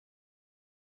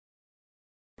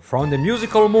From the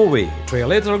musical movie Three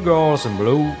Little Girls in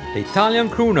Blue, the Italian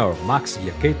crooner MAX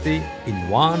JACCHETTI in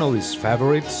one of his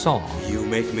favorite songs. You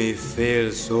make me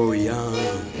feel so young.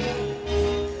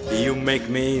 You make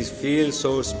me feel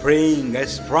so spring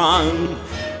has sprung.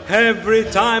 Every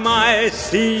time I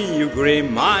see you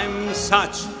grin, I'm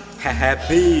such a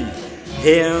happy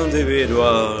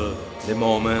individual. The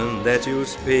moment that you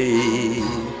speak,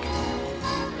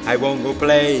 I won't go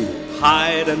play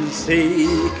hide and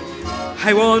seek.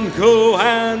 I won't go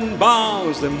and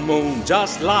bounce the moon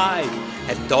just like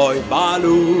a toy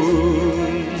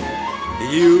balloon.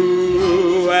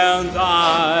 You and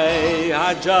I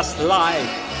are just like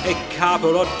a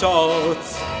couple of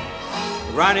tots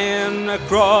running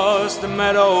across the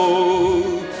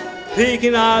meadow,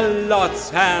 picking our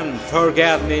lots and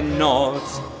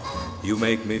forget-me-nots. You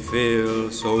make me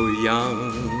feel so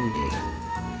young.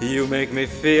 You make me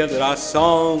feel there are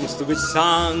songs to be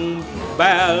sung,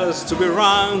 bells to be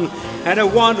rung, and a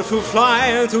wonderful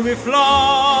flight to be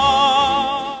flown.